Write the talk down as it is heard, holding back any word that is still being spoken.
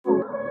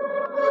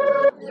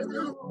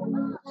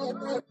Beautiful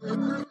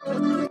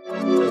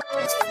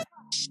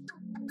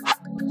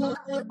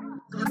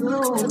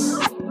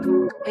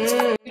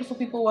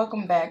people,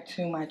 welcome back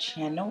to my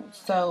channel.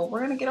 So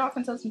we're gonna get off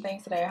into some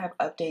things today. I have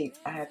updates,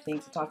 I have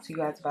things to talk to you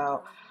guys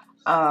about.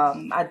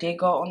 I did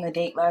go on the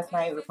date last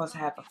night. We're supposed to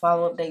have a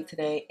follow-up date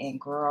today,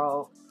 and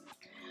girl,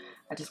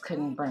 I just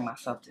couldn't bring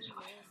myself to do it.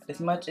 As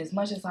much as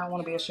I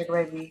want to be a sugar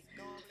baby,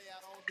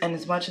 and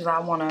as much as I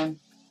want to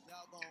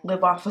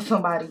live off of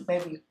somebody,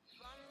 baby.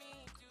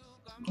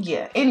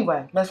 Yeah.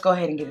 Anyway, let's go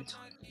ahead and get into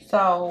it.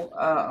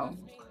 So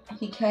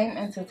he came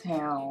into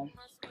town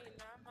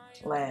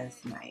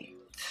last night,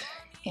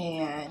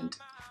 and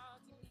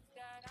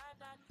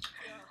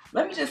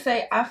let me just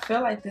say, I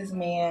feel like this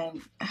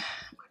man. Oh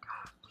my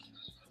God,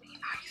 be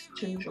nice.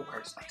 Choose your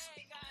words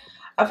nicely.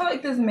 I feel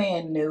like this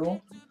man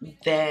knew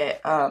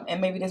that,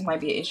 and maybe this might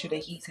be an issue that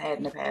he's had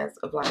in the past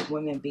of like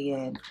women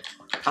being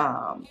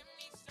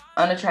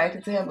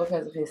unattracted to him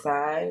because of his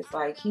size.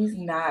 Like, he's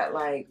not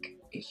like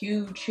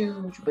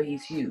huge, but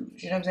he's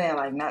huge. You know what I'm saying?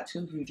 Like, not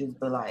too huge,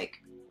 but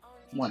like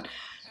one.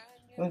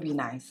 Let me be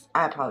nice.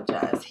 I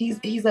apologize.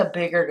 He's a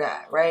bigger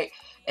guy, right?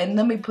 And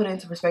let me put it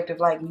into perspective,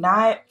 like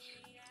not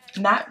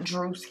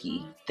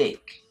Drewski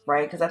thick,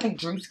 right? Because I think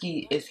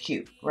Drewski is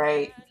cute,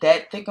 right?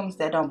 That thickums,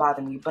 that don't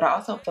bother me. But I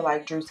also feel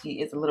like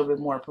Drewski is a little bit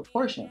more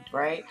proportioned,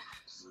 right?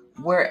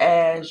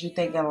 Whereas you're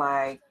thinking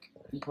like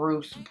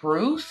Bruce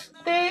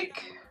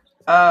thick,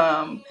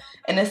 and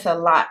it's a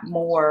lot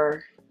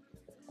more,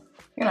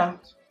 you know,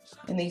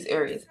 in these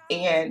areas.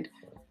 And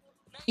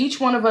each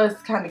one of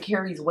us kind of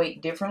carries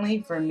weight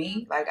differently. For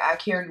me, like, I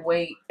carry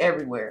weight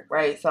everywhere,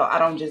 right? So I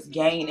don't just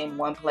gain in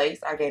one place.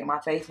 I gain in my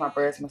face, my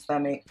breast, my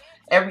stomach,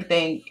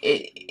 everything.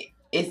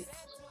 It's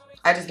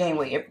I just gain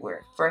weight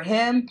everywhere. For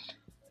him,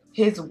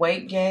 his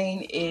weight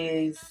gain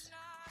is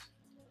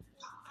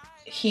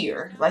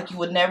here. Like, you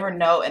would never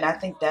know, and I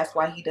think that's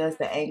why he does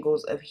the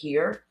angles of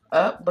here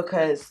up,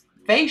 because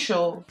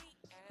facial,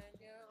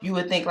 you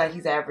would think like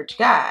he's an average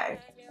guy.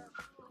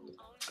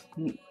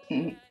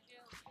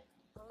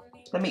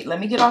 Let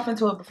me get off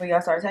into it before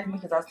y'all start attacking me,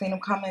 because I've seen them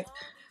comments.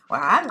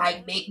 Well, I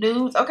like big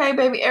dudes. Okay,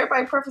 baby,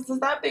 everybody preferences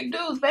not big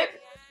dudes, baby.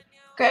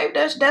 Okay,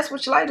 that's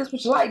what you like. That's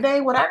what you like. That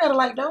ain't what I gotta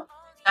like, though.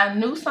 I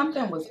knew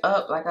something was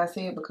up, like I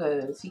said,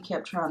 because he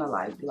kept trying to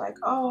like be like,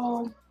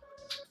 oh,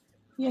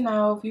 you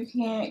know, if you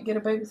can't get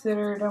a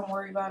babysitter, don't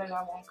worry about it.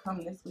 I won't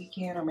come this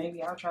weekend, or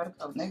maybe I'll try to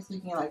come next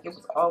weekend. Like, it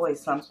was always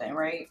something,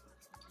 right?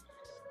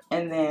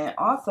 And then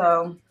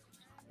also,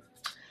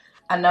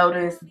 I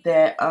noticed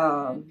that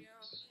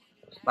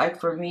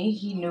like, for me,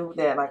 he knew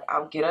that, like, I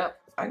get up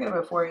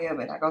at 4 a.m.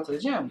 and I go to the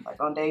gym,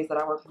 like, on days that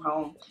I work from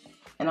home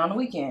and on the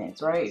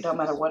weekends, right? It don't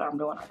matter what I'm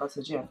doing, I go to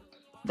the gym.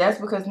 That's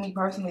because me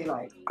personally,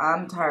 like,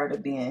 I'm tired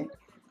of being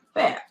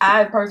fat.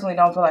 I personally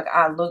don't feel like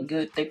I look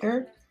good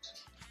thicker.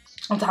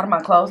 I'm tired of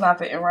my clothes not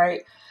fitting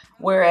right.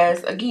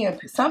 Whereas, again,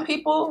 some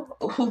people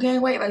who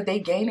gain weight, like, they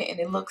gain it and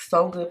it looks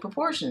so good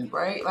proportioned,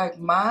 right? Like,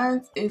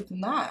 mine is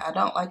not. I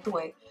don't like the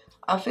way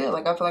I feel.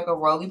 Like, I feel like a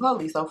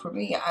roly-poly. So for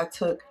me, I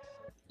took,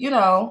 you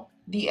know,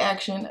 the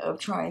action of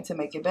trying to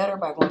make it better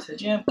by going to the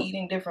gym,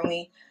 eating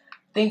differently,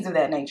 things of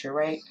that nature,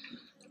 right?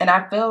 And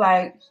I feel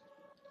like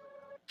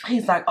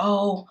he's like,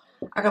 oh,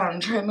 I got on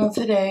the treadmill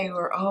today,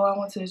 or oh, I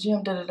went to the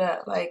gym, da da da.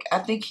 Like, I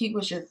think he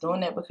was just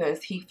doing that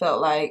because he felt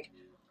like,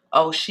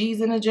 oh,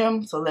 she's in the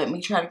gym, so let me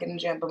try to get in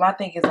the gym. But my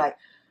thing is, like,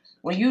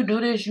 when you do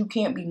this, you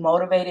can't be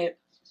motivated.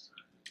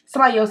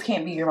 Somebody else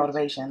can't be your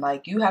motivation.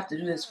 Like, you have to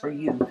do this for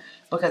you.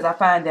 Because I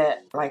find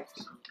that, like,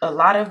 a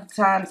lot of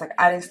times, like,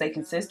 I didn't stay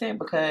consistent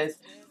because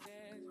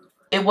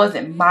it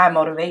wasn't my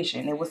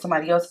motivation. It was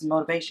somebody else's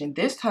motivation.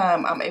 This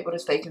time, I'm able to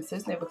stay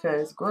consistent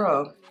because,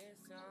 girl,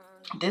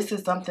 this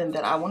is something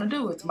that I want to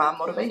do. It's my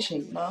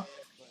motivation, you know?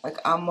 Like,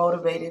 I'm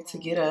motivated to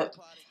get up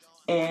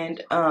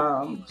and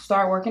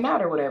start working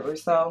out or whatever.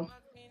 So,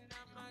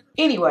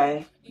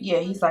 anyway, yeah,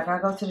 he's like, I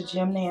go to the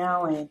gym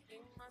now and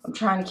I'm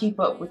trying to keep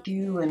up with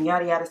you and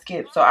yada yada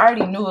skip. So I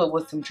already knew it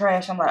was some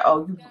trash. I'm like,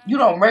 oh, you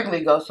don't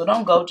regularly go, so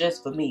don't go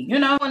just for me. You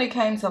know, when it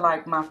came to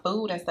like my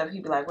food and stuff,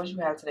 he'd be like, what you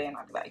have today? And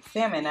I'd be like,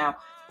 salmon. Now,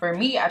 for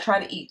me, I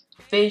try to eat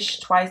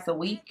fish twice a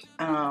week.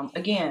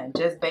 Again,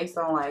 just based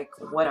on like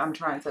what I'm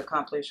trying to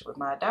accomplish with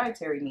my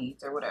dietary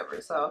needs or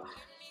whatever. So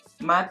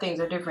my things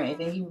are different.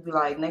 And then he would be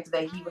like, next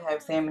day he would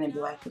have salmon and be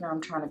like, you know,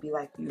 I'm trying to be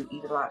like you,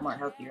 eat a lot more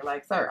healthier.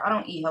 Like, sir, I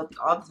don't eat healthy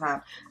all the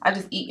time. I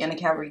just eat in a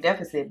calorie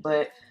deficit,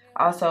 but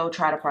also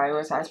try to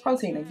prioritize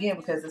protein, again,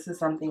 because this is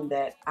something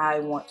that I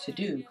want to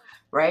do,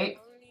 right?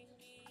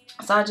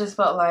 So I just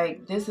felt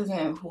like this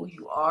isn't who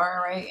you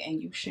are, right?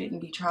 And you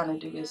shouldn't be trying to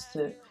do this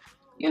to,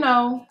 you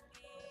know,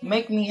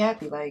 make me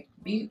happy. Like,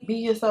 be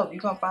yourself.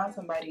 You're gonna find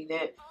somebody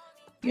that,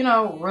 you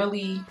know,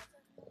 really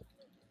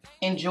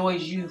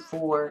enjoys you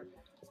for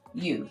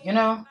you, you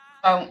know?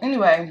 So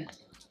anyway,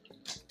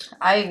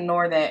 I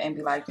ignore that and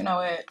be like, you know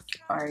what?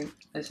 All right,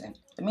 listen,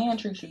 the man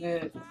treats you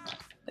good.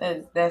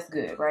 That's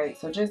good, right?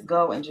 So just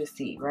go and just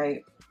see,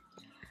 right?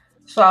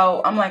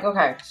 So I'm like,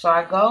 okay. So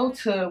I go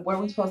to where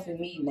we supposed to be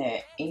meeting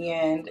at,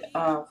 and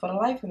for the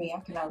life of me, I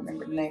cannot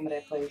remember the name of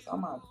that place. Oh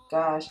my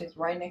gosh, it's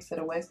right next to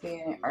the West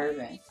End in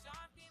Irving.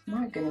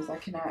 My goodness, I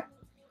cannot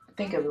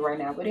think of it right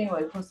now. But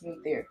anyway, we're supposed to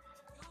meet there,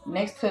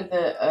 next to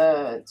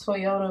the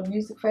Toyota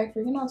Music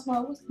Factory. You know what I'm talking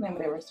about? What's the name of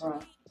that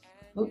restaurant?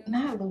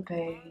 Not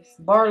Lupe's.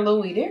 Bar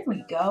Louie. There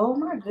we go.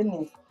 My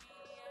goodness.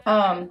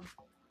 Um,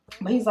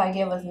 but he's like,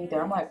 yeah, let's meet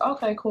there. I'm like,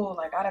 okay, cool.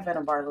 Like, I'd have been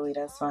a Bar Louie.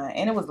 That's fine.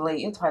 And it was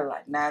late. It was probably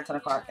like 9, 10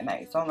 o'clock at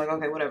night. So I'm like,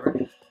 okay, whatever.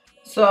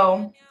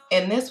 So,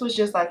 and this was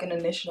just like an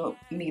initial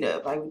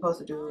meetup. Like, we supposed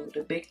to do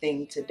the big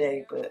thing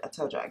today, but I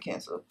told you I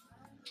canceled.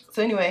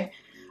 So anyway,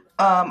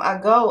 I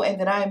go and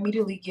then I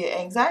immediately get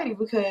anxiety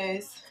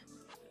because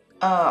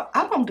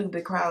I don't do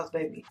big crowds,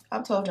 baby.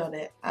 I've told y'all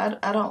that.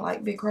 I don't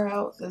like big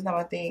crowds. That's not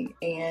my thing.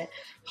 And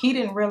he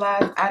didn't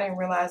realize, I didn't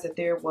realize that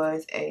there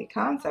was a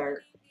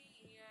concert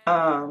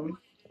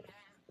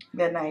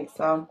that night.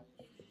 So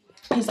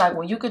he's like,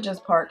 well, you could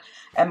just park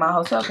at my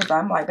hotel. Because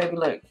I'm like, baby,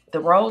 look, the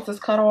roads is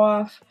cut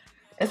off.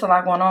 It's a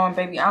lot going on,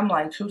 baby. I'm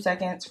like 2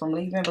 seconds from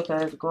leaving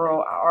because,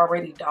 girl, I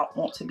already don't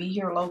want to be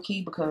here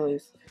low-key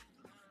because,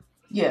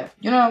 yeah,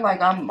 you know,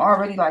 like, I'm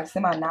already, like,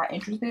 semi not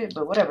interested,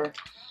 but whatever.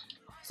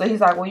 So he's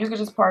like, well, you could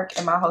just park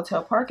in my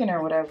hotel parking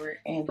or whatever,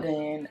 and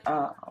then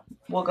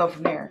we'll go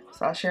from there.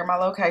 So I share my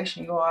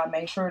location. You know, I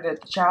made sure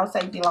that the child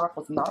safety lock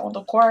was not on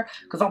the car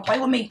because don't play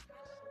with me.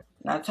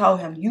 And I told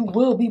him, you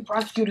will be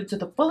prosecuted to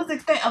the fullest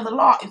extent of the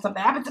law if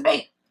something happened to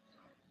me.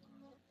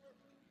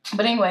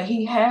 But anyway,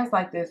 he has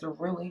like this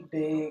really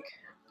big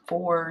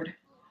Ford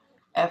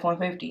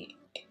F-150.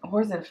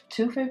 Or is it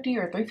 250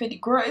 or 350?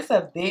 Girl, it's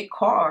a big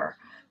car.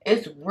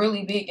 It's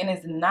really big and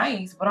it's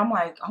nice. But I'm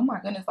like, oh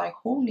my goodness, like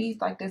who needs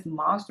like this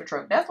monster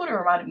truck? That's what it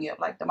reminded me of.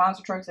 Like the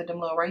monster trucks at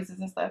them little races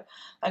and stuff.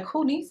 Like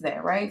who needs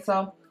that, right?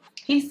 So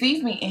he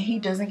sees me and he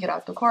doesn't get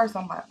out the car. So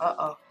I'm like,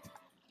 uh-oh.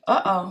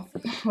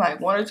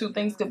 Like one or two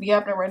things could be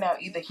happening right now.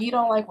 Either he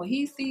don't like what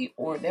he see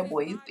or that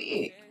boy is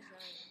big.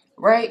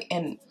 Right?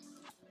 And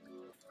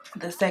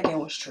the second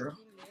was true.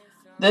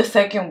 The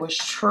second was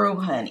true,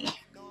 honey.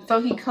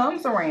 So he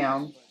comes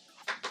around.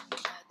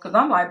 Because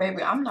I'm like,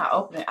 baby, I'm not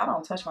opening. I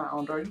don't touch my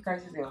own door. You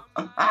crazy as hell.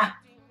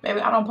 Baby,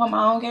 I don't put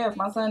my own gas.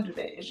 My son do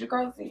that. Is you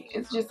crazy?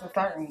 It's just a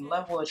certain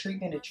level of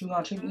treatment that you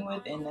going to treat me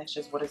with. And that's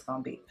just what it's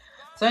going to be.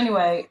 So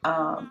anyway,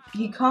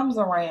 he comes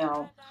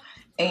around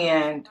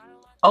and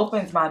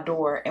opens my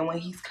door. And when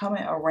he's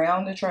coming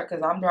around the truck,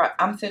 because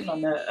I'm sitting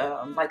on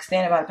the, like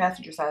standing by the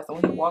passenger side. So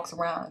when he walks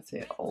around, I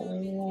said,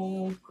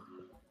 oh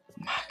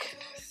my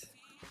goodness.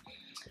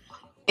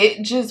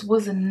 It just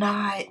was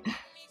not...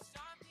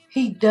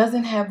 He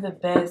doesn't have the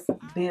best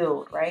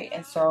build, right?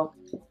 And so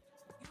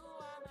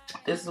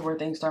this is where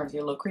things start to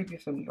get a little creepy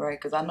for me, right?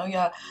 Because I know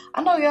y'all,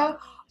 all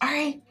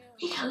right,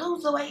 he can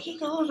lose the weight,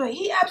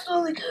 he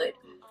absolutely could.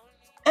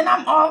 And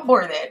I'm all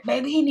for that.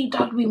 Baby, he need to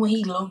talk to me when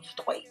he loses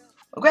the weight,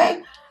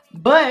 okay?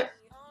 But,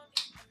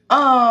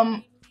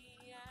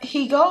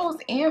 he goes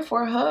in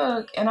for a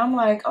hug, and I'm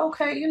like,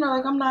 okay, you know,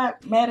 like, I'm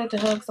not mad at the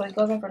hug, so he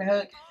goes in for the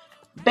hug.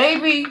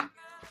 Baby,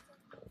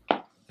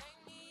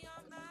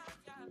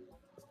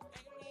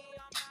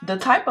 the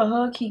type of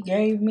hug he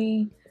gave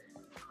me,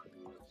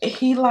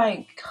 he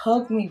like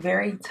hugged me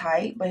very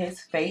tight, but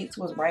his face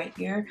was right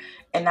here,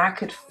 and I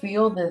could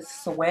feel the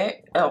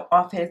sweat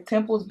off his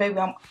temples, baby.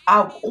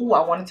 I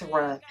wanted to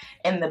run,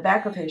 and the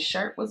back of his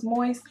shirt was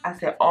moist. I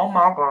said, "Oh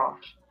my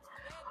gosh,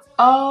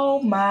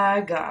 oh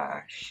my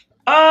gosh,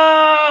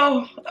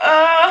 oh."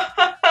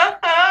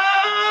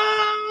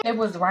 It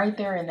was right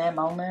there in that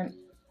moment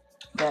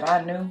that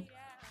I knew,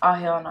 oh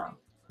hell no,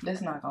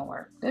 this not gonna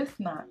work. This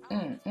not,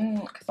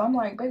 cause I'm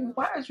like, baby,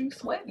 why is you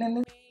sweating in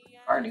this?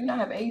 Or do you not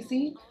have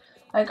AC?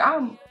 Like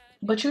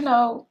but you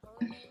know,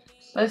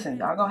 listen,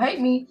 y'all gonna hate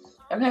me.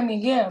 Y'all hate me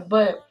again.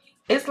 But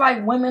it's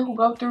like women who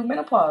go through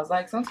menopause.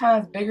 Like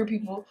sometimes bigger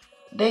people,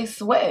 they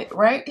sweat,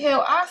 right?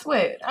 Hell, I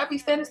sweat. I be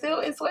standing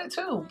still and sweat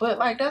too. But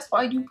like that's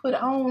why you put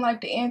on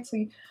like the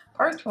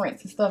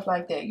antiperspirants and stuff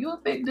like that. You a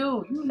big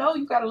dude. You know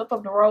you gotta lift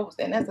up the ropes.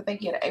 And that's the thing,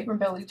 you had an apron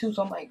belly too.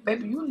 So I'm like,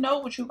 baby, you know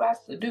what you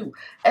got to do.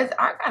 As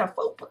I got a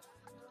fupa.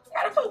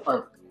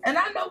 And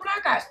I know what I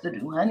got to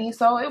do, honey.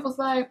 So it was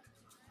like,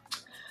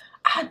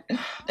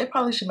 they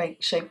probably should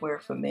make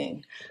shapewear for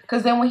men.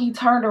 Because then when he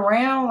turned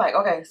around, like,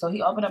 okay, so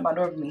he opened up my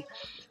door for me.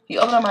 He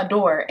opened up my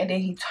door, and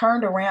then he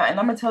turned around. And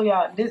I'm going to tell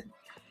y'all, this,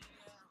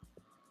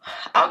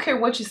 I don't care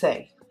what you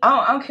say.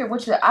 I don't care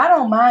what you say. I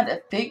don't mind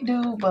a thick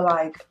dude, but,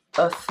 like,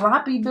 a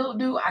sloppy built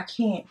dude, I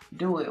can't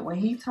do it. When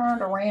he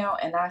turned around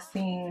and I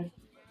seen,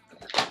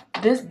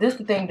 this the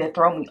thing that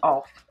throw me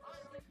off.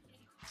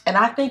 And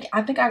I think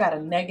I got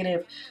a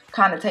negative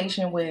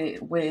connotation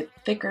with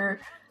thicker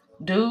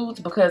dudes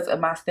because of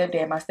my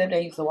stepdad. My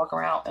stepdad used to walk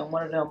around in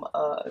one of them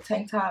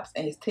tank tops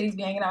and his titties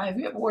be hanging out. Have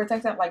you ever wore a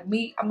tank top? Like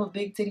me, I'm a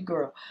big titty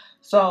girl.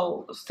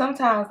 So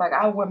sometimes like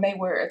may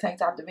wear a tank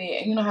top to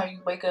bed, and you know how you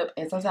wake up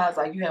and sometimes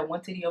like you have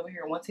one titty over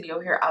here, one titty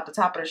over here, out the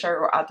top of the shirt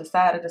or out the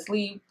side of the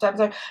sleeve type of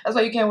stuff. That's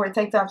why you can't wear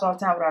tank tops all the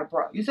time without a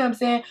bra. You see what I'm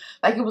saying?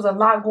 Like it was a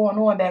lot going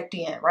on back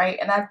then, right?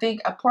 And I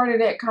think a part of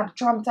that kind of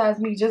traumatized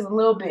me just a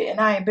little bit, and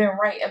I ain't been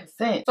right ever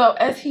since. So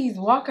as he's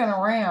walking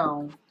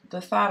around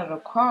the side of the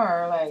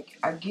car, like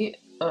I get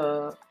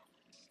a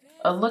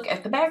look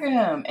at the back of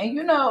him, and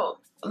you know,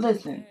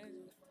 listen,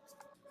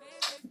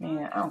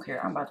 man, I don't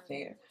care. I'm about to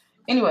say it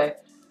anyway.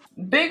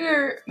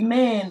 Bigger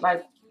men,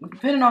 like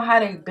depending on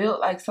how they built,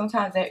 like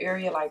sometimes that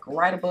area, like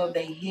right above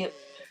their hip,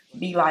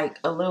 be like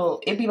a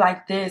little. It be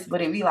like this, but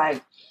it be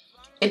like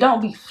it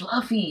don't be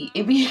fluffy.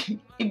 It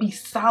be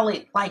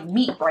solid like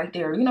meat right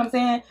there. You know what I'm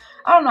saying?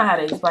 I don't know how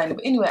to explain it,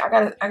 but anyway,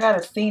 I got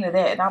a scene of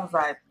that, and I was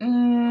like,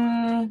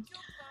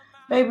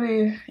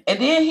 baby. And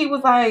then he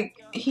was like,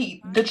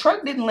 the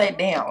truck didn't let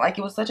down. Like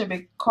it was such a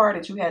big car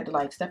that you had to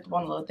like step up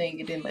on the little thing.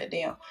 It didn't let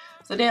down.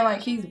 So then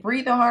like he's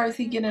breathing hard as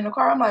he get in the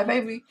car. I'm like,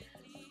 baby,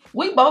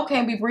 we both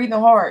can't be breathing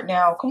hard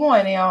now. Come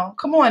on now.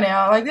 Come on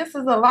now. Like this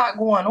is a lot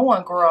going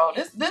on, girl.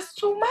 This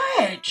too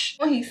much.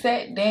 When he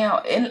sat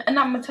down, and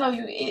I'm gonna tell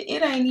you,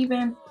 it ain't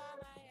even,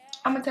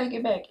 I'm gonna take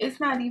it back. It's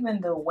not even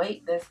the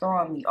weight that's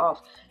throwing me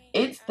off.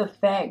 It's the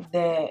fact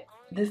that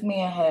this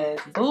man has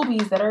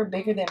boobies that are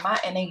bigger than mine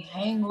and they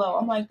hang low.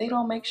 I'm like, they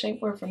don't make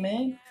shapewear for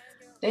men.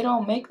 They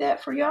don't make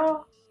that for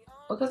y'all.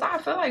 Because I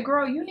feel like,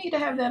 girl, you need to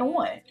have that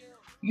on.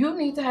 You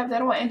need to have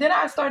that on. And then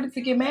I started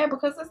to get mad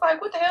because it's like,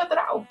 what the hell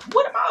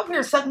what am I over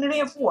here sucking it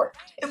in for?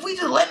 If we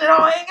just letting it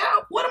all hang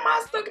out, what am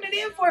I sucking it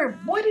in for?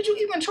 Boy, did you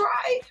even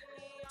try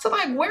to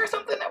like wear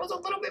something that was a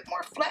little bit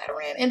more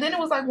flattering? And then it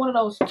was like one of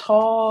those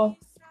tall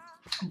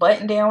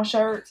button down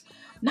shirts.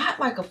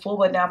 Not like a full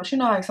button down, but you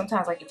know like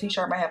sometimes like a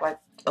t-shirt might have like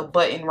a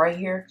button right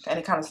here and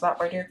it kind of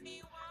stopped right here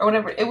or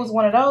whatever. It was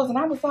one of those, and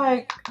I was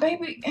like,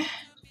 baby,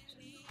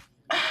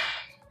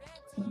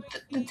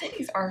 the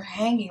titties are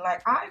hanging.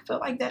 Like I feel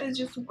like that is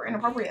just super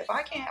inappropriate. If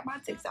I can't have my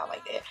titties out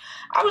like that,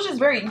 I was just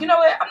very, you know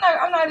what,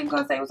 I'm not even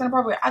gonna say it was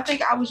inappropriate. I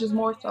think I was just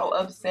more so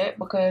upset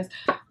because,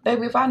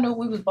 baby, if I knew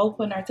we was both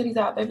putting our titties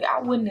out, baby, I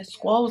wouldn't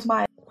disclose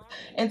my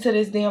into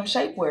this damn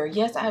shapewear.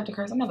 Yes, I have to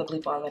curse. I'm gonna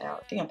bleep all that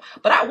out. Damn.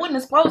 But I wouldn't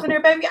disclose in there,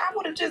 baby.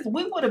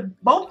 We would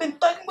have both been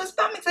thugging with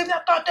stomachs if y'all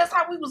thought that's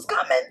how we was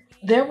coming.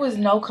 There was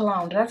no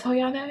cologne. Did I tell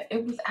y'all that?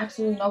 It was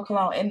absolutely no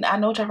cologne. And I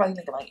know what y'all probably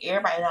thinking, like,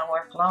 everybody don't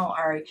wear cologne.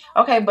 All right.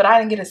 Okay, but I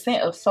didn't get a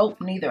scent of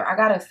soap neither. I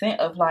got a scent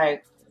of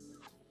like,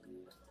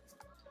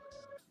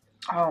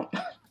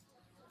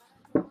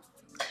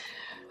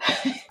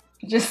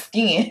 just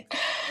skin.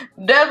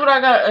 That's what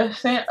I got a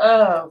scent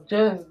of.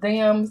 Just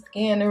damn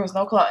skin. There was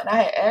no cologne. And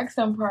I had asked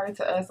him prior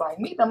to us like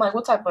meeting. I'm like,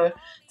 what type of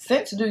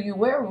scents do you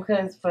wear?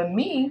 Because for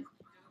me,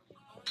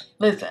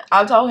 listen,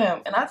 I told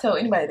him, and I tell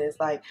anybody this,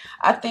 like,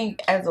 I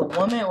think as a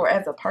woman or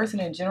as a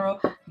person in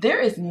general, there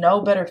is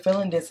no better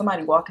feeling than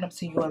somebody walking up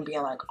to you and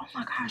being like, oh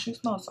my gosh, you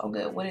smell so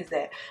good. What is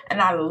that?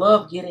 And I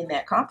love getting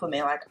that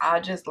compliment. Like,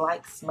 I just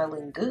like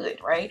smelling good,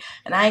 right?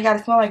 And I ain't got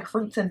to smell like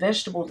fruits and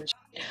vegetables and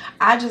shit.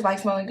 I just like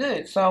smelling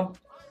good. So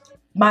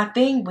my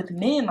thing with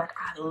men, like,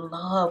 I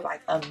love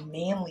like a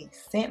manly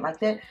scent like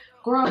that.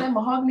 Girl, that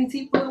mahogany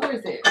teak wood, where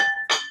is it?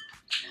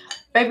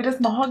 Baby,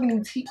 this mahogany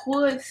teak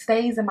wood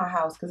stays in my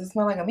house because it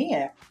smells like a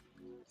man.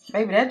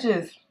 Baby, that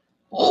just,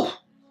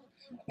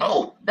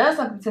 does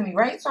something to me,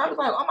 right? So I was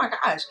like, oh my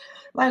gosh,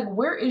 like,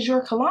 where is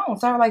your cologne?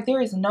 So I was like, there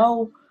is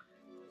no,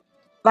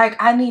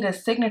 like, I need a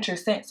signature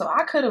scent. So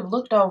I could have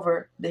looked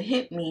over the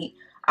hip meat.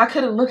 I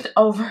could have looked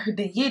over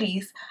the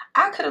yitties.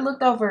 I could have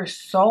looked over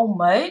so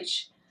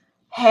much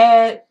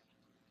had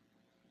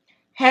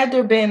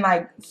there been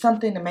like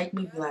something to make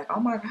me be like, oh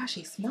my gosh,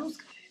 he smells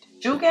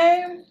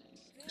good.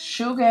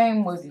 Shoe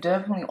game was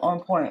definitely on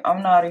point.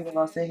 I'm not even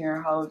gonna sit here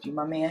and hold you.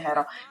 My man had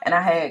on, and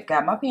I had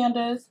got my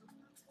pandas,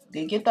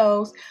 did get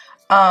those.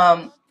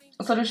 So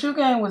the shoe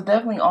game was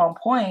definitely on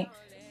point.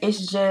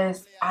 It's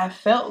just I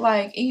felt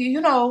like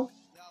you know,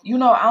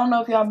 I don't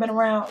know if y'all been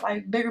around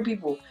like bigger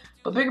people,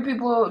 but bigger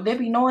people, they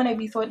be knowing they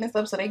be sweating and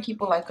stuff, so they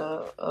keep like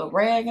a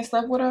rag and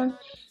stuff with them.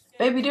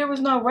 Baby, there was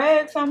no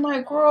rag, so I'm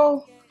like,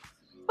 girl,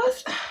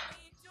 what's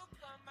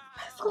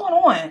going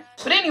on?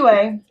 But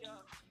anyway,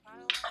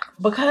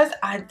 because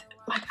I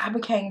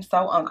became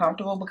so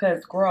uncomfortable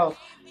because, girl,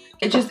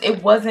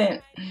 it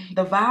wasn't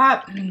the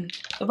vibe.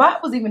 The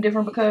vibe was even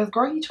different because,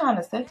 girl, he trying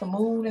to set the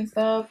mood and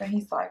stuff, and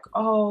he's like,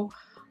 oh,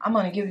 I'm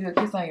gonna give you a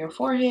kiss on your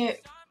forehead.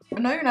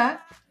 But no, you're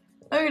not.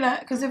 No, you're not.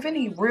 Because if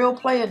any real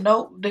player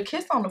know, the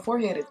kiss on the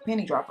forehead is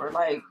penny dropper.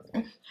 Like,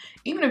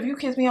 even if you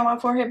kiss me on my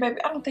forehead,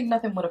 baby, I don't think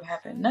nothing would have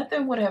happened.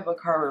 Nothing would have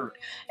occurred.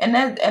 And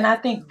I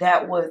think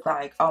that was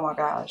like, oh my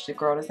gosh, the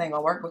girl, this ain't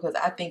gonna work, because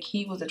I think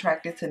he was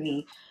attracted to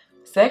me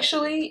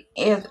sexually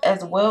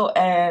as well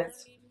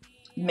as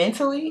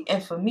mentally.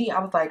 And for me, I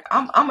was like,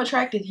 I'm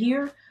attracted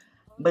here,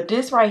 but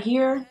this right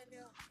here,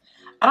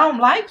 I don't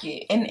like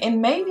it.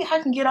 And maybe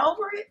I can get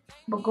over it,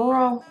 but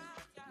girl,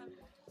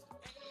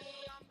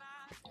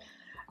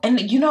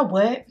 And you know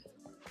what?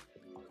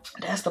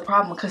 That's the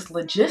problem, because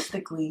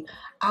logistically,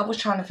 I was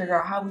trying to figure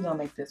out how we gonna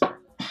make this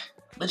work.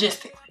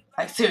 Logistically.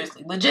 Like,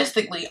 seriously,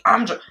 logistically,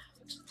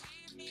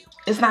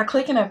 it's not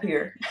clicking up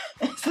here.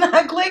 It's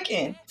not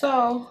clicking.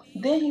 So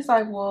then he's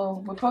like,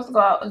 well, we're supposed to go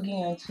out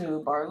again to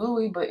Bar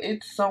Louie, but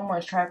it's so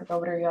much traffic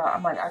over there, y'all.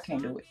 I'm like, I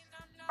can't do it.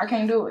 I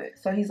can't do it.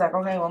 So he's like,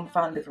 okay, well, I'm gonna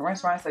find a different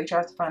restaurant. So he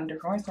tries to find a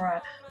different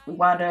restaurant. We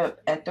wound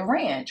up at the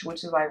Ranch,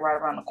 which is like right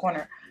around the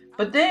corner.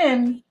 But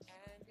then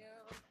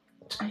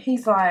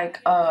he's like,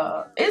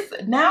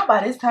 it's now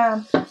by this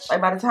time,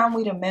 like by the time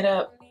we done met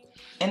up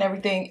and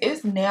everything,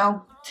 it's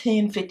now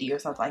 10:50 or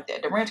something like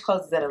that. The Ranch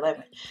closes at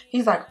 11.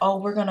 He's like, oh,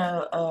 we're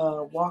gonna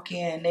walk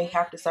in. They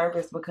have to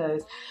service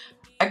because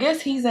I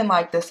guess he's in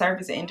like the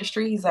service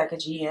industry. He's like a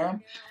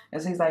GM.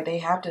 And so he's like, they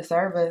have to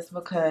service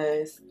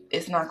because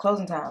it's not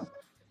closing time.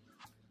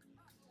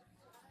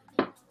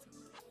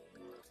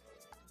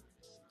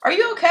 Are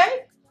you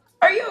okay?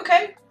 Are you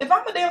okay? If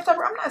I'm a damn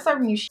server, I'm not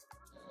serving you shit.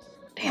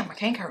 Damn, I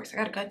can't curse. I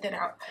gotta cut that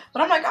out.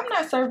 But I'm like, I'm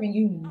not serving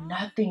you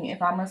nothing if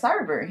I'm a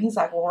server. And he's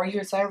like, well, are you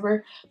a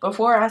server?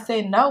 Before I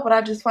said no, but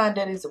I just find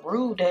that it's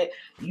rude that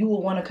you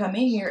will want to come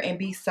in here and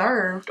be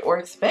served or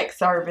expect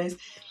service.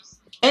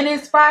 And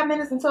it's 5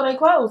 minutes until they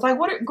close. Like,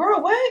 what, girl,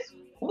 what?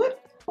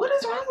 What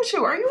is wrong with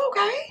you? Are you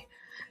okay?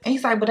 And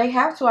he's like, but they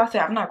have to. I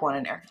said, I'm not going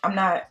in there. I'm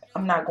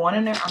not going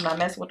in there. I'm not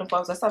messing with the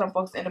folks. That's how them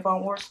folks end up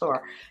on War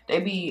Store. They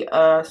be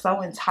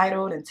so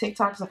entitled and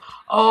TikTok. So,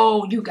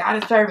 oh, you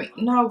gotta serve me.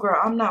 No, girl,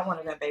 I'm not one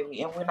of them,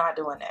 baby. And we're not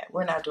doing that.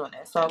 We're not doing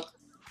that. So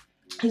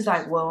he's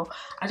like, well,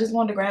 I just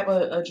wanted to grab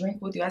a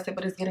drink with you. I said,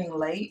 but it's getting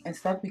late and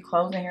stuff be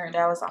closing here in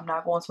Dallas. I'm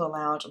not going to a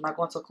lounge. I'm not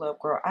going to a club,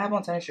 girl. I have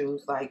on tennis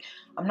shoes. Like,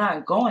 I'm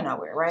not going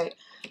nowhere, right?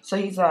 So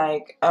he's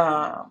like,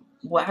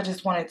 well, I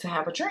just wanted to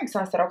have a drink.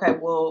 So I said, okay,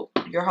 well,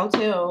 your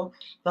hotel,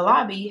 the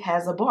lobby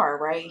has a bar,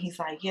 right? He's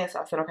like, yes.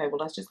 I said, okay, well,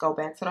 let's just go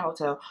back to the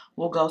hotel.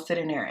 We'll go sit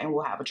in there and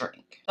we'll have a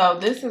drink. So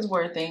this is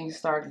where things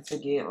started to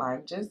get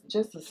like just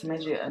a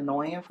smidget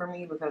annoying for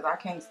me, because I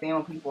can't stand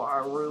when people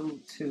are rude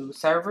to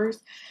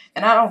servers.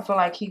 And I don't feel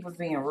like he was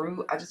being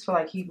rude. I just feel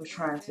like he was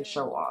trying to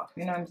show off.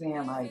 You know what I'm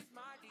saying? Like,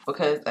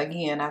 because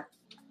again,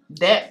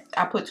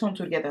 I put two and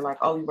two together, like,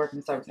 oh, you work in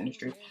the service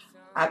industry.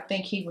 I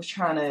think he was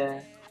trying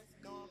to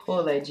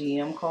pull that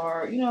GM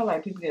card. You know,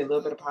 like people get a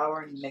little bit of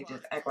power and they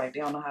just act like they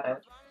don't know how to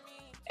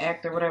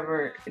act or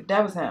whatever.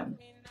 That was him.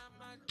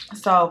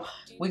 So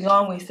we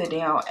go and we sit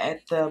down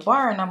at the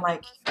bar and I'm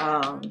like,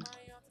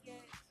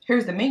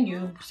 here's the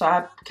menu. So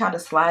I kind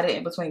of slide it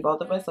in between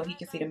both of us so he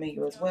can see the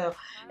menu as well.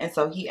 And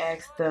so he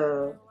asked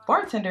the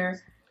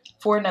bartender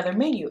for another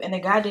menu. And the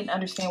guy didn't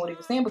understand what he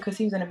was saying because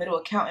he was in the middle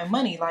of counting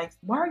money. Like,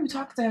 why are you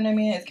talking to him? That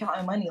man is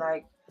counting money.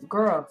 Like,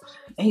 girl.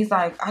 And he's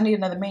like, I need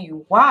another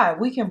menu. Why?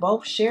 We can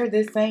both share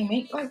this same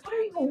menu. Like, what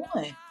are you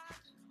on?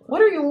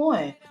 What are you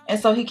on? And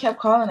so he kept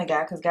calling the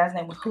guy because the guy's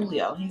name was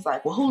Julio. He's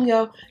like, well,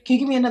 Julio, can you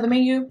give me another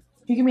menu? Can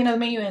you give me another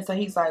menu? And so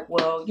he's like,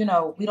 well, you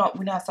know,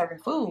 we're not serving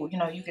food. You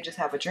know, you could just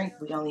have a drink.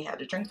 We only have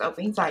the drinks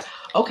open. He's like,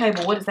 okay,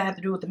 but what does that have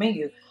to do with the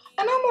menu?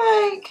 And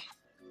I'm like,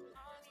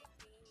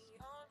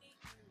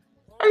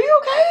 are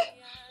you okay?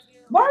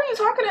 Why are you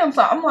talking to him?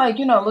 So I'm like,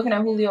 you know, looking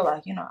at Julio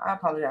like, you know, I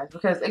apologize.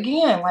 Because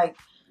again, like,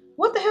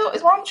 what the hell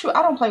is wrong with you?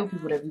 I don't play with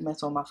people that be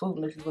messing with my food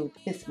unless you really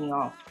piss me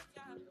off.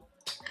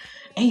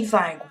 And he's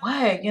like,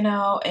 what? You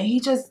know, and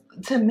he just,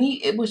 to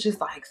me, it was just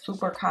like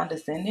super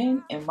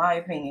condescending, in my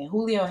opinion.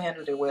 Julio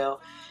handled it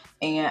well.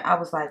 And I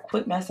was like,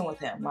 quit messing with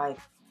him. Like,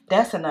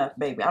 that's enough,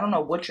 baby. I don't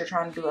know what you're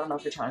trying to do. I don't know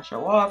if you're trying to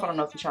show off. I don't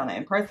know if you're trying to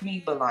impress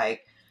me, but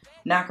like,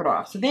 knock it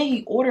off. So then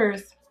he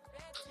orders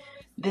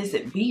this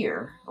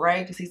beer,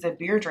 right? Because he's a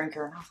beer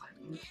drinker. And I was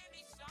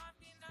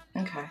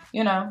like, okay,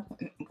 you know,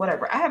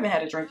 whatever. I haven't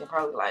had a drink in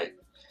probably like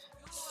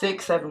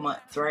 6-7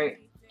 months, right?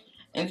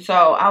 And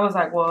so I was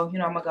like, well, you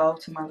know, I'm going to go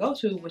to my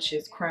go-to, which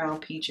is Crown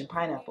Peach and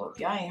Pineapple. If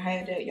y'all ain't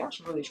had that, y'all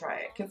should really try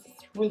it. Because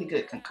it's really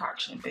good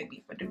concoction,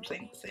 baby, if I do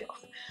say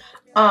myself.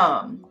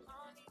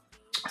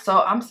 So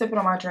I'm sipping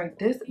on my drink.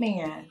 This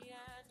man,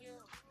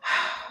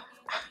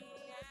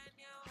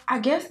 I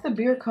guess the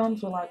beer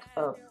comes with like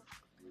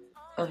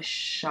a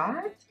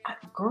shot?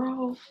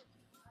 Girl,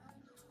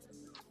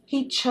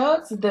 he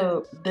chugs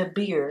the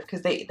beer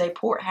because they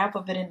poured half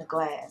of it in the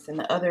glass and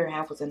the other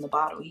half was in the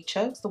bottle. He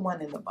chugs the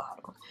one in the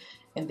bottle.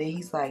 And then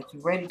he's like, you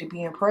ready to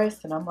be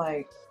impressed? And I'm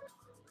like,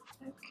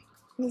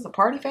 is this a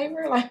party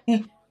favor? Like,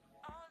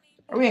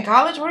 are we in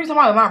college? What are you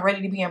talking about? Am I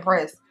ready to be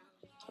impressed?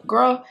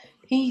 Girl,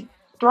 he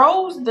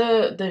throws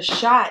the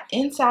shot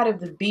inside of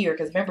the beer.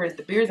 Because remember,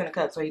 the beer's in a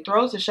cup. So he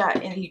throws the shot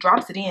and he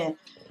drops it in.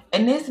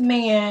 And this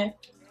man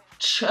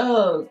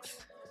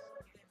chugs.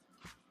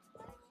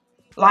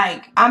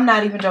 Like, I'm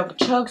not even joking.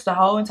 Chugs the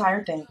whole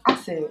entire thing. I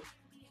said,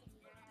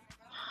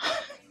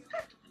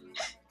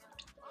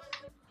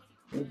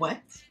 what?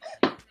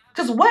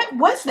 Because what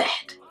was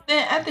that?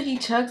 Then after he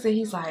chugs it,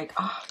 he's like,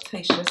 oh, it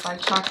tastes just like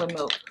chocolate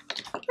milk.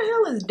 What the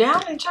hell is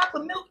down in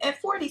chocolate milk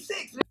at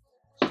 46?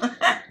 Girl,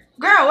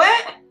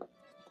 what?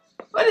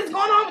 What is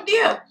going on with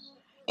you?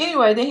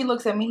 Anyway, then he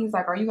looks at me. He's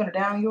like, are you going to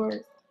down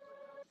yours?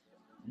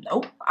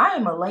 Nope. I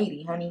am a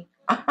lady, honey.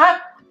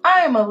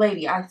 am a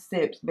lady. I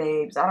sips,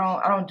 babes.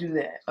 I don't do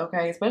that.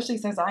 Okay, especially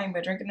since I ain't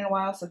been drinking in a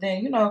while. So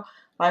then, you know,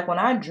 like when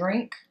I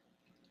drink,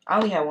 I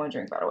only had one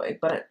drink, by the way,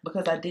 but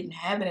because I didn't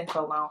have it in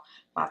so long,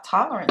 my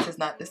tolerance is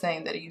not the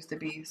same that it used to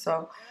be.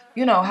 So,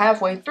 you know,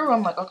 halfway through,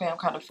 I'm like, okay, I'm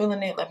kind of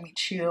feeling it. Let me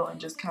chill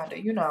and just kind of,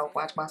 you know,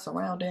 watch my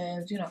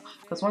surroundings. You know,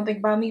 because one thing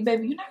about me,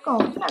 baby, you're not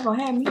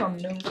gonna have me on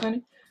the news,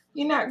 honey.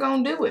 You're not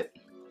gonna do it.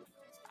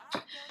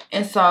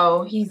 And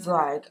so he's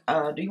like,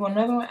 do you want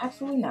another one?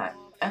 Absolutely not.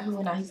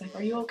 Absolutely not. He's like,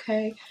 are you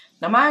okay?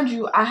 Now, mind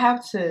you, I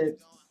have to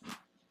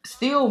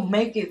still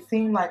make it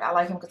seem like I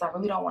like him because I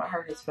really don't want to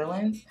hurt his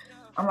feelings.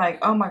 I'm like,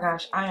 oh my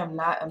gosh, I am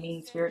not a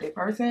mean-spirited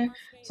person,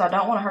 so I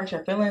don't want to hurt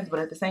your feelings, but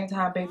at the same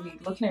time, baby,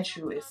 looking at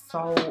you is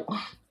so,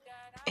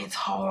 it's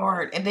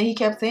hard. And then he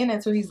kept saying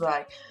that too. He's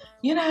like,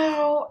 you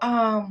know,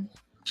 I'm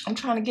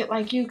trying to get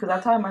like you, because I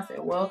told him, I said,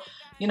 well,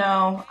 you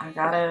know, I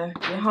gotta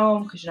get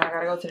home because, you know, I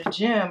gotta go to the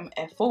gym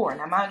at 4.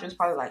 Now, mind you, it's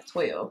probably like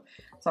 12.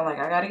 So I'm like,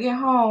 I gotta get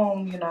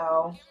home, you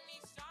know.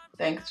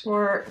 Thanks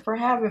for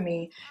having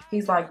me.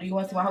 He's like, do you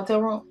want to see my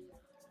hotel room?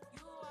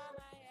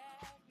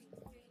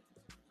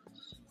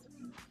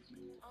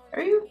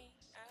 Are you?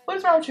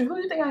 What's wrong with you? Who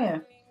do you think I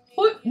am?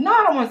 Who? No,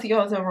 I don't want to see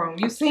your hotel room.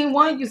 You seen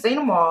one, you seen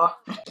them all.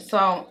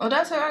 So, oh,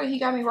 that's her. He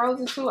got me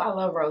roses too. I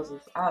love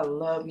roses. I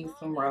love me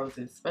some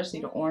roses,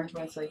 especially the orange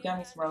ones. So he got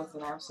me some roses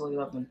and I absolutely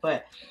love them.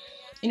 But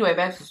anyway,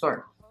 back to the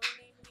story.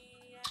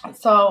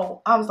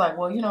 So I was like,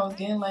 well, you know, it's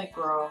getting late,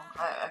 girl.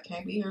 I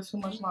can't be here too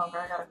much longer.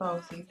 I gotta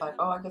go. So he's like,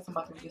 oh, I guess I'm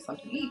about to get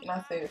something to eat. And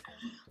I said,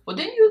 well,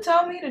 didn't you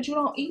tell me that you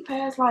don't eat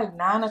past like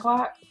 9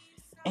 o'clock?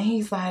 And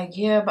he's like,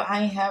 yeah, but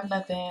I ain't have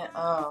nothing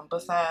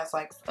besides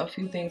like a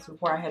few things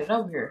before I headed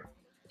over here.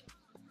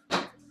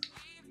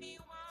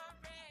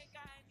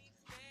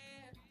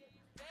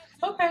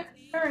 Okay,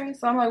 all right.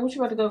 So I'm like, what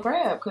you about to go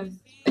grab? Because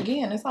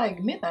again, it's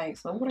like midnight.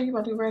 So what are you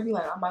about to grab? He's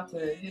like, I'm about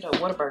to hit a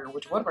Whataburger,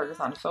 which Whataburger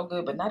sounded so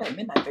good, but not at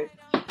midnight, baby.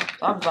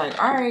 So I was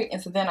like, all right.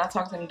 And so then I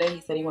talked to him today. He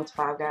said he went to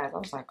Five Guys. I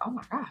was like, oh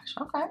my gosh,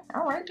 okay,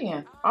 all right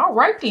then, all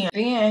right then.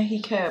 Then he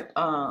kept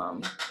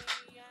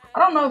I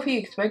don't know if he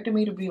expected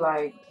me to be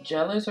like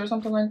jealous or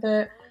something like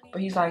that,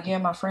 but he's like, yeah,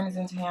 my friend is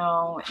in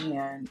town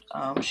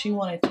and she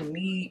wanted to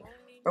meet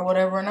or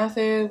whatever. And I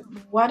said,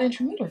 why didn't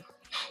you meet her?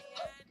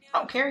 I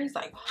don't care. He's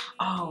like,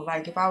 oh,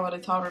 like if I would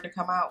have told her to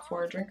come out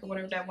for a drink or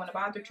whatever, that wouldn't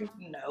have bothered you.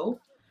 No.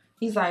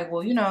 He's like,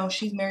 well, you know,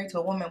 she's married to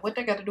a woman. What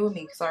they got to do with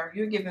me, sir?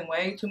 You're giving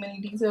way too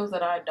many details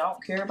that I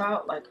don't care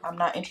about. Like, I'm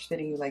not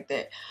interested in you like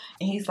that.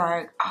 And he's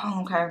like,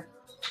 oh, okay.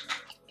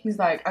 He's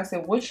like, I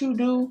said, what you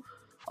do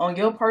on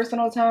your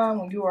personal time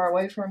when you are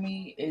away from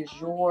me is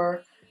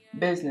your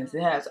business.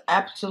 It has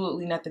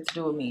absolutely nothing to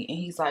do with me. And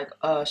he's like,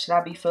 should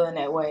I be feeling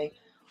that way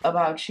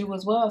about you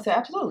as well? I said,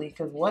 absolutely.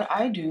 Because what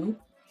I do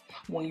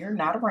when you're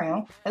not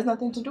around has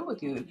nothing to do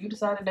with you. If you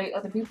decide to date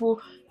other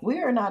people, we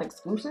are not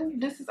exclusive.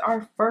 This is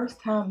our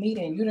first time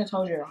meeting. You done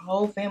told your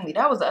whole family.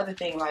 That was the other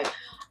thing. Like,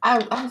 I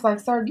was like,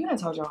 sir, you done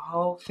told your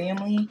whole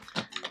family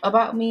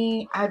about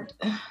me. I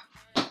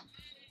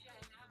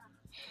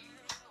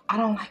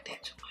don't like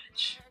that too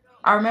much.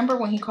 I remember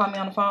when he called me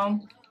on the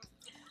phone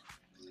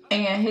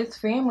and his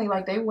family,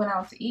 like, they went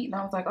out to eat. And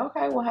I was like,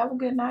 okay, well, have a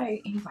good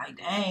night. And he's like,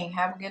 dang,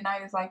 have a good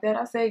night. It's like that.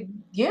 I said,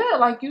 yeah,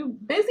 like, you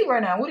busy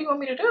right now. What do you want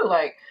me to do?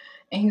 Like,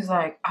 and he's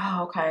like,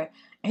 oh, okay.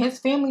 And his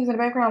family's in the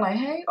background like,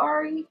 hey,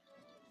 Ari,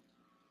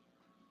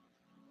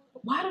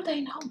 why do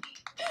they know me?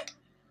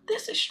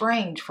 This is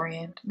strange,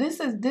 friend. This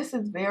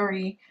is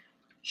very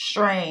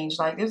strange.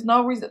 Like, there's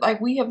no reason. Like,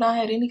 we have not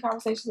had any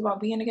conversations about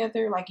being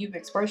together. Like, you've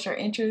expressed your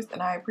interest,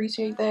 and I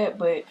appreciate that.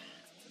 But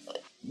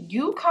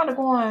you kind of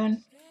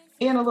going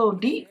in a little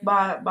deep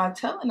by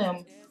telling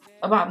them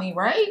about me,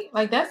 right?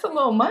 Like, that's a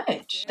little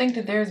much. I think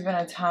that there's been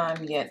a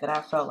time yet that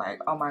I felt like,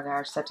 oh my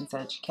gosh, such and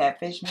such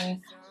catfish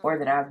me, or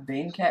that I've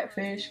been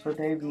catfish. But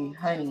baby,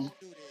 honey,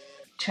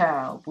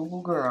 child, boo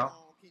boo girl,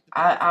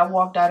 I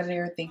walked out of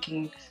there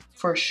thinking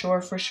for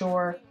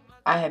sure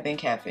I had been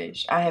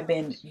catfished. I had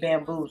been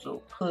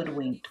bamboozled,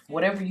 hoodwinked,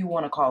 whatever you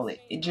want to call it.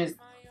 It just,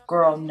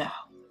 girl, no.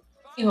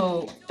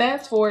 Anywho,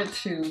 fast forward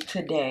to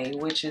today,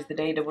 which is the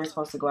day that we're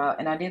supposed to go out.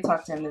 And I did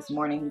talk to him this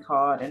morning. He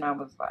called and I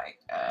was like,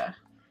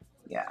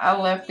 yeah, I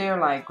left there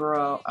like,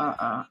 girl,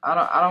 I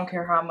don't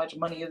care how much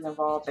money is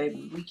involved,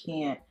 baby. We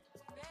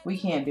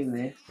can't do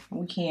this.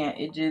 We can't.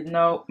 It just,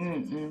 no,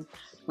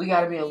 we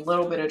got to be a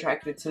little bit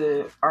attracted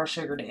to our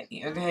sugar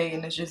daddy, okay?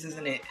 And this just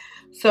isn't it.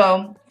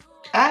 So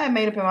I had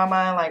made up in my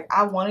mind, like,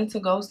 I wanted to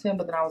ghost him,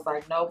 but then I was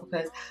like, no,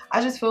 because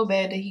I just feel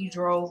bad that he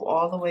drove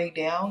all the way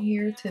down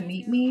here to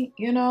meet me,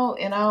 you know?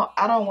 And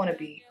I don't want to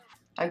be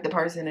like the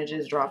person that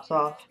just drops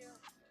off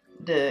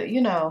the, you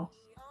know,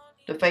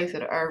 the face of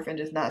the earth and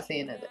just not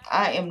seeing it.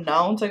 I am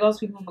known to ghost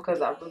people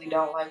because I really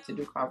don't like to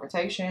do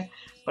confrontation,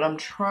 but I'm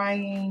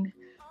trying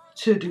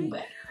to do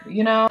better,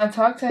 you know? I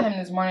talked to him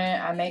this morning.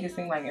 I made it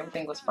seem like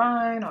everything was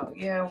fine. Oh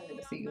yeah, we're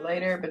gonna see you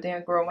later. But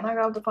then, girl, when I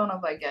got off the phone, I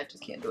was like, yeah, I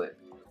just can't do it.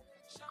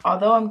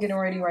 Although I'm getting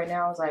ready right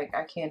now, I was like,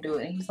 I can't do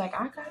it. And he's like,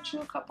 I got you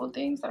a couple of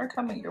things that are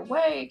coming your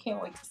way.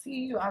 Can't wait to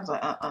see you. I was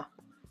like,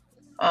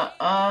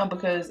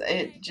 Because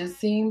it just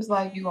seems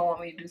like you gonna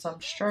want me to do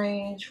something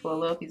strange for a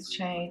little piece of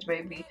change,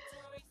 baby.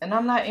 And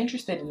I'm not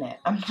interested in that.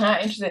 I'm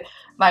not interested.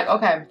 Like,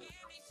 okay,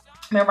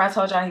 remember I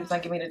told y'all he was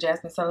gonna give me the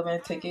Jasmine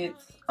Sullivan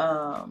tickets.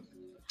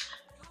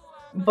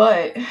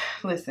 But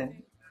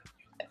listen,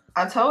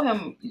 I told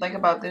him like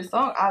about this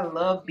song. I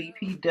love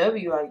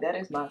BPW. Like that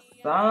is my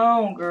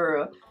song,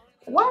 girl.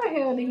 Why the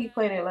hell did he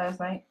play that last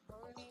night?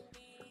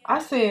 I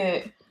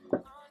said,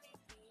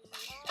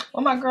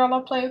 when my girl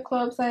I play a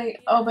club say,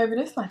 oh baby,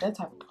 this is not that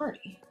type of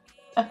party.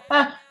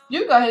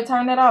 You go ahead and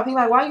turn that off. He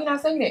like, why you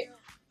not singing it?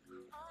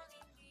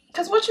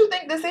 Cause what you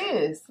think this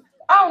is?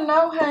 Oh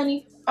no,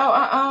 honey.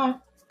 Oh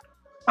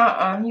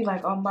He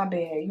like, oh my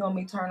bad. You want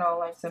me to turn on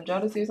like some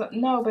Jodeci or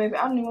something? No, baby,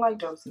 I don't even like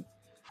Jodeci.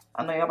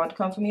 I know y'all about to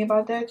come for me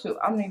about that too.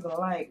 I don't even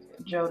like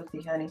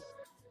Jodeci, honey.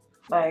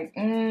 Like,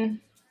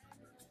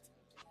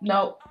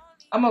 nope.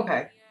 I'm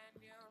okay.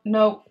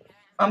 Nope.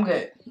 I'm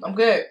good. I'm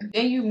good.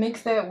 Then you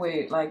mix that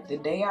with like the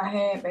day I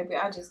had, baby,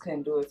 I just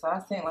couldn't do it. So I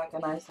sent like a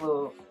nice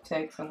little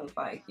text and was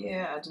like,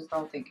 yeah, I just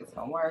don't think it's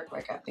gonna work.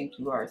 Like I think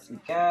you are a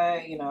sweet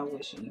guy, you know,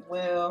 wishing you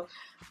well.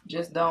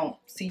 Just don't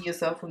see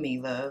yourself with me,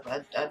 love.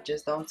 I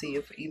just don't see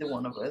it for either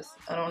one of us.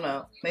 I don't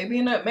know. Maybe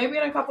in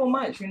a couple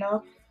months, you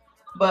know.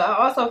 But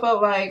I also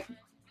felt like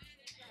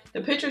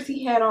the pictures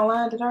he had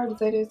online, did I already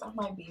say this? I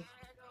might be,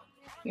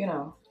 you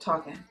know,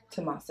 talking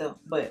to myself.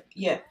 But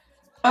yeah.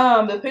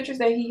 The pictures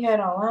that he had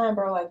online,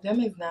 bro, like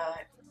them is not.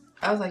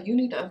 I was like, you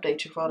need to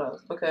update your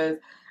photos because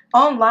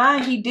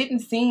online he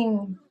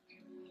seemed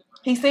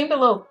a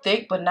little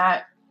thick, but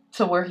not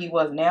to where he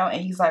was now.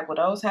 And he's like, well,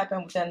 those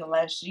happened within the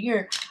last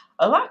year.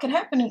 A lot can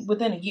happen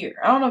within a year.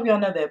 I don't know if y'all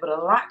know that, but a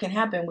lot can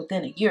happen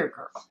within a year,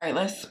 girl. All right,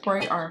 let's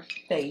spray our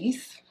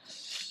face.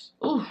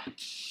 Ooh.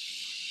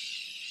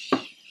 I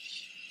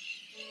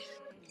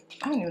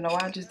don't even know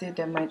why I just did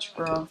that much,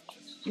 girl.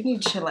 You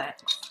need to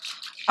chillax.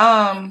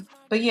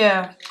 But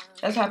yeah,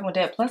 that's what happened with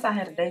that. Plus, I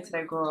had a day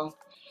today, girl.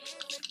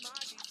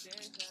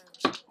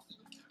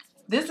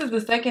 This is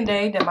the second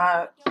day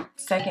that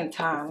second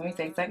time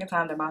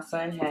that my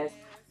son has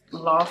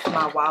lost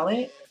my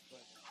wallet.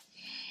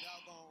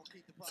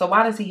 So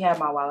why does he have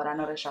my wallet? I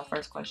know that's your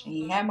first question.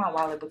 He had my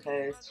wallet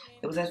because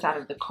it was inside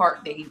of the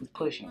cart that he was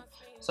pushing.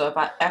 So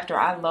after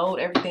I load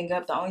everything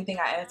up, the only thing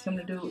I ask him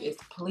to do is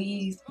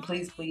please,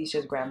 please, please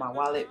just grab my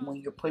wallet when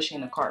you're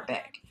pushing the cart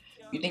back.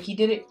 You think he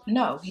did it?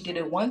 No, he did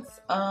it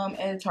once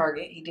at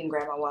Target. He didn't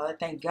grab my wallet.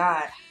 Thank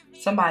God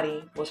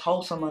somebody was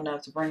wholesome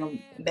enough to bring him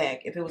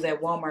back. If it was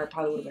at Walmart, it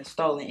probably would have been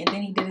stolen. And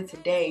then he did it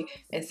today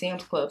at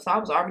Sam's Club. So I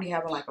was already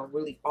having like a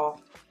really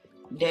off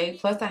day.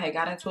 Plus I had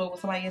got into it with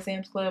somebody at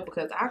Sam's Club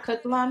because I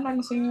cut the line. I'm not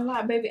gonna sit here a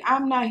lot, baby.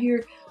 I'm not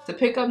here to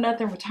pick up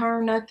nothing,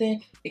 return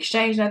nothing,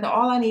 exchange nothing.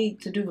 All I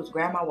need to do is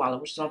grab my wallet,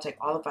 which is gonna take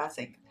all of 5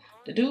 seconds.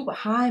 The dude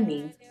behind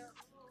me,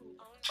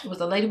 it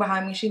was a lady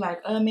behind me. She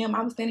like, ma'am,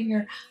 I was standing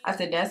here. I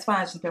said, that's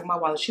fine. She picked up my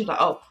wallet. She was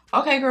like, oh,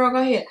 okay, girl, go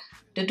ahead.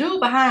 The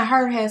dude behind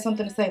her had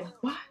something to say. Like,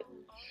 what?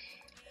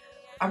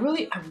 I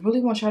really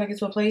want to try to get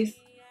to a place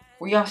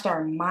where y'all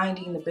start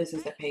minding the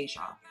business that pays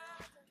y'all.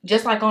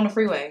 Just like on the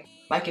freeway.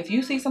 Like if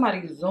you see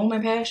somebody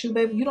zooming past you,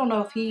 baby, you don't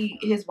know if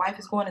his wife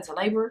is going into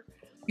labor.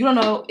 You don't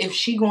know if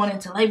she going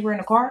into labor in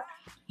the car.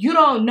 You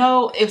don't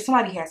know if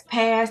somebody has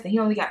passed and he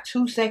only got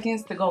 2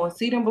 seconds to go and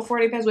see them before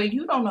they pass away.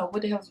 You don't know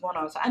what the hell is going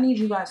on. So I need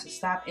you guys to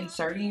stop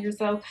inserting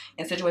yourself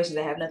in situations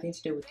that have nothing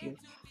to do with you.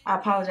 I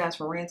apologize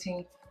for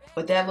ranting,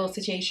 but that little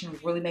situation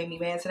really made me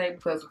mad today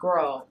because,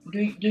 girl,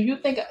 do you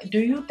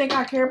think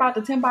I care about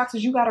the 10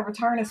 boxes you got to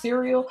return a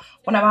cereal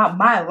when I'm out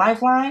my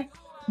lifeline?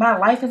 My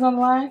life is on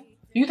the line.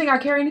 Do you think I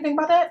care anything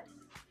about that?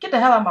 Get the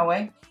hell out of my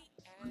way.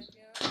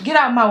 Get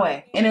out of my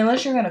way. And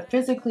unless you're going to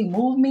physically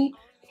move me,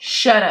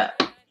 shut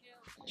up.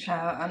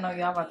 Child, I know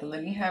y'all about to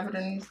let me have it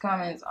in these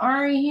comments.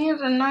 Ari,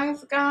 he's a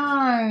nice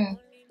guy.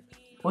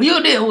 Well,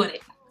 you deal with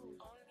it.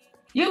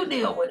 You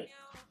deal with it.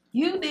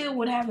 You deal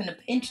with having to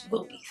pinch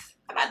boobies.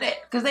 How about that?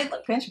 Because they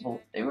look pinchable.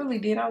 They really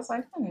did. I was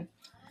like, I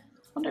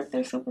wonder if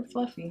they're super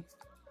fluffy.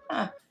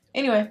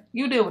 Anyway,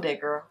 you deal with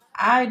that, girl.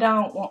 I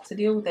don't want to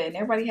deal with that. And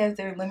everybody has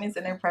their limits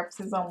and their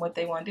preferences on what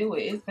they want to do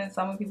with. It's been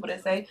some people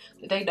that say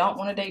that they don't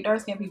want to date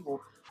dark-skinned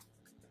people.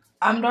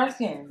 I'm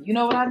dark-skinned. You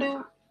know what I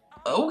do?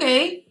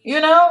 Okay.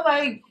 You know,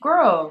 like,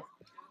 girl,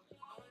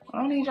 I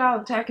don't need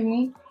y'all attacking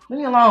me.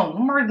 Leave me alone.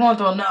 I'm already going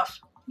through enough.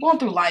 I'm going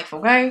through life,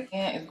 okay?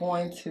 And is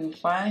going to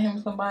find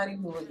him somebody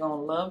who is going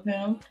to love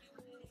him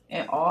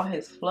and all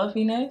his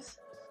fluffiness.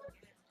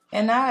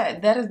 And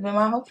that has been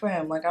my hope for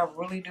him. Like, I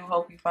really do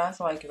hope he finds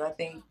somebody because I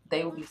think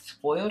they will be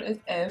spoiled as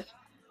F.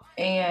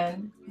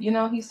 And, you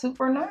know, he's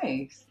super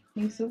nice.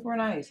 He's super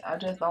nice. I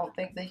just don't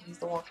think that he's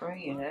the one for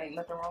me. And there ain't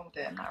nothing wrong with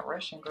that. I'm not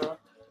rushing, girl.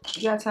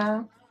 You got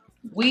time?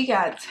 We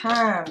got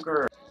time,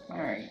 girl.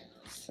 Alright.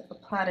 So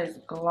apply this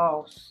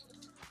gloss.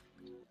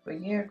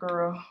 But yeah,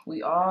 girl.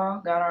 We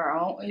all got our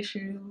own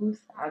issues.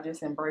 I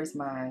just embrace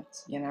mine,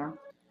 you know.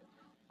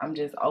 I'm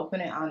just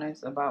open and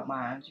honest about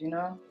mine, you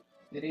know.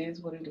 It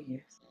is what it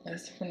is.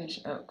 Let's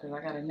finish up because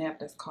I got a nap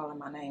that's calling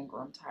my name,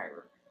 girl. I'm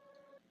tired.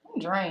 I'm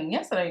drained.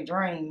 Yesterday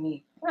drained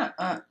me.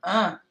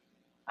 I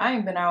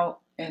ain't been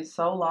out in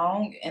so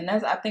long, and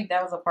I think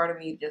that was a part of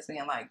me just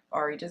being like,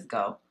 Ari, just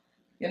go,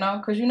 you know,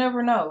 because you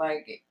never know.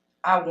 Like,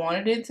 I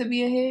wanted it to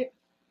be a hit,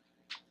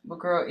 but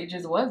girl, it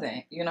just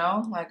wasn't, you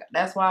know. Like,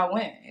 that's why I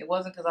went. It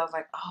wasn't because I was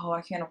like, oh,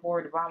 I can't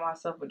afford to buy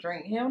myself a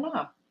drink. Hell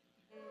no.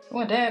 It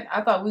went that.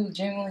 I thought we were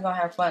genuinely gonna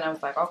have fun. I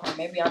was like, okay,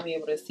 maybe I'll be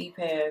able to see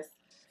past,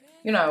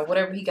 you know,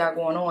 whatever he got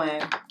going on,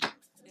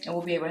 and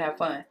we'll be able to have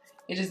fun.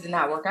 It just did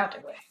not work out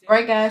that way.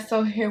 Alright guys,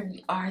 so here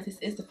we are. This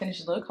is the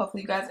finished look.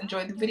 Hopefully you guys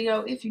enjoyed the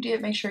video. If you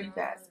did, make sure you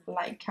guys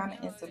like, comment,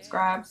 and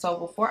subscribe. So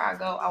before I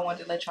go, I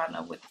wanted to let y'all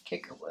know what the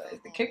kicker was.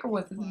 The kicker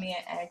was this man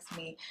asked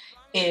me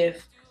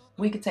if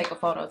we could take a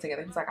photo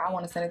together. He's like, I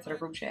want to send it to the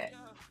group chat.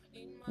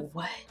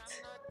 What?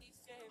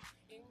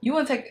 You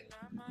want to take...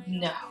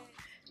 No.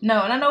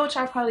 No, and I know what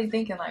y'all probably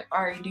thinking, like,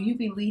 Ari, do you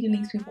be leading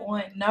these people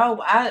on?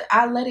 No,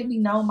 I let it be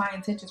known my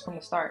intentions from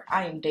the start.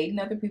 I am dating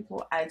other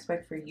people. I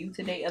expect for you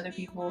to date other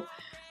people.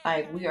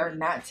 Like, we are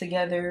not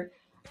together.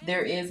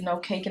 There is no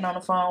caking on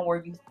the phone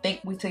where you think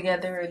we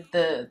together.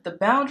 The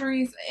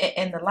boundaries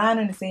and the line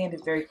in the sand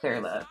is very clear,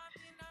 love.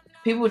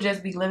 People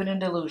just be living in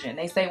delusion.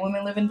 They say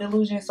women live in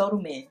delusion, so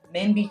do men.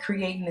 Men be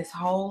creating this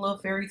whole little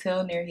fairy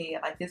tale in their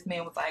head. Like, this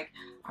man was like,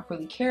 I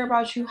really care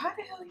about you. How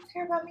the hell you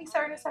care about me,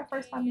 sir? This is our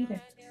first time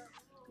meeting.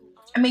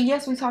 I mean,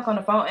 yes, we talk on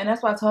the phone, and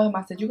that's why I told him,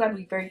 I said, you got to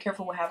be very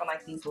careful with having,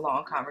 like, these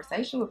long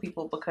conversations with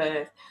people,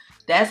 because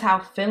that's how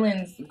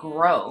feelings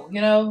grow,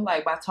 you know,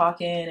 like, by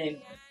talking and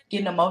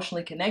getting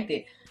emotionally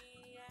connected.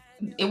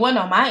 It wasn't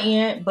on my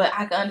end, but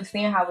I can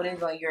understand how it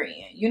is on your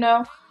end, you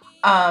know?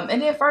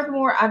 And then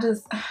furthermore,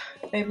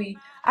 baby,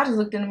 I just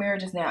looked in the mirror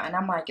just now, and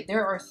I'm like,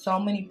 there are so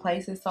many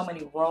places, so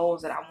many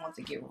roles that I want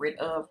to get rid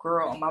of,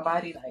 girl, on my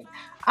body. Like,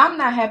 I'm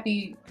not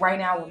happy right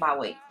now with my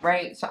weight,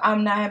 right? So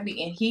I'm not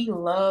happy, and he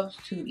loves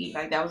to eat.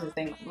 Like, that was his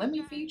thing. Like, let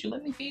me feed you,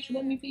 let me feed you,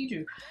 let me feed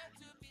you.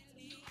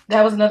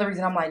 That was another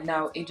reason I'm like,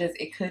 no,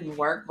 it couldn't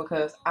work,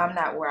 because I'm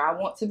not where I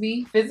want to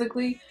be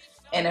physically.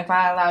 And if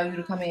I allow you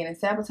to come in and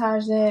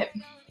sabotage that,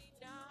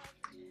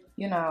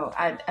 you know,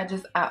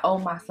 I owe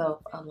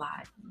myself a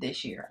lot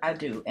this year. I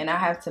do. And I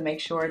have to make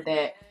sure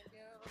that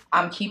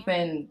I'm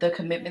keeping the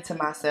commitment to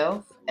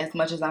myself as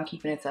much as I'm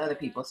keeping it to other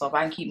people. So if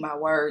I can keep my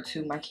word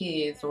to my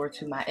kids, or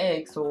to my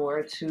ex,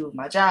 or to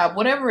my job,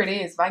 whatever it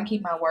is, if I can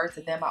keep my word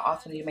to them, I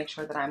also need to make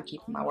sure that I'm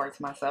keeping my word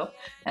to myself.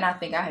 And I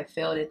think I have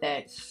failed at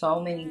that so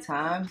many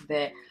times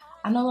that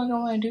I no longer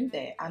want to do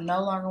that. I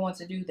no longer want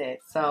to do that.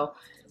 So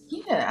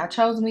yeah, I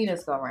chose me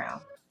this go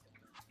around.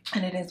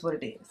 And it is what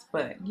it is.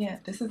 But yeah,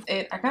 this is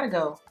it. I gotta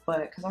go,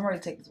 but because I'm ready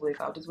to take this wig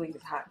off. This wig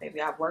is hot,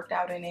 baby. I've worked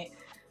out in it.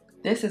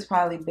 This has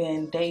probably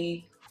been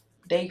day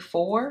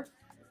 4,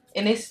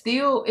 and it's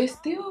still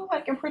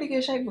like in pretty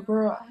good shape. But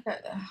girl,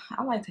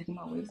 I like taking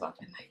my wigs off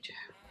at night,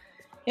 child.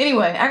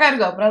 Anyway, I gotta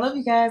go, but I love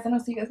you guys, and I'll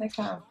see you guys next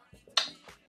time.